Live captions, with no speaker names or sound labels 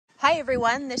Hi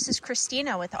everyone, this is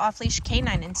Christina with Off Leash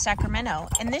Canine in Sacramento,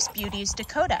 and this beauty is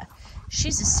Dakota.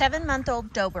 She's a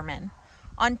 7-month-old Doberman.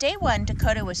 On day one,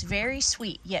 Dakota was very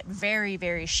sweet, yet very,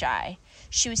 very shy.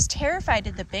 She was terrified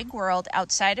of the big world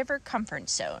outside of her comfort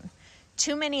zone.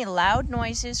 Too many loud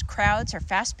noises, crowds, or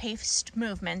fast-paced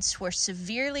movements were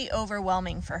severely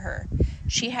overwhelming for her.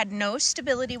 She had no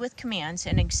stability with commands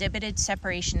and exhibited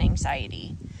separation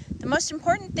anxiety. The most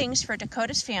important things for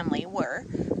Dakota's family were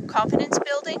confidence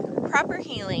building, proper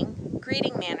healing,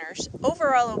 greeting manners,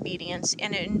 overall obedience,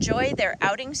 and enjoy their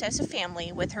outings as a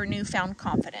family with her newfound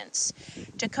confidence.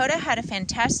 Dakota had a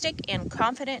fantastic and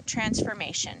confident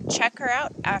transformation. Check her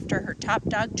out after her top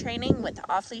dog training with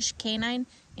Off Leash Canine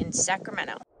in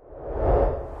Sacramento.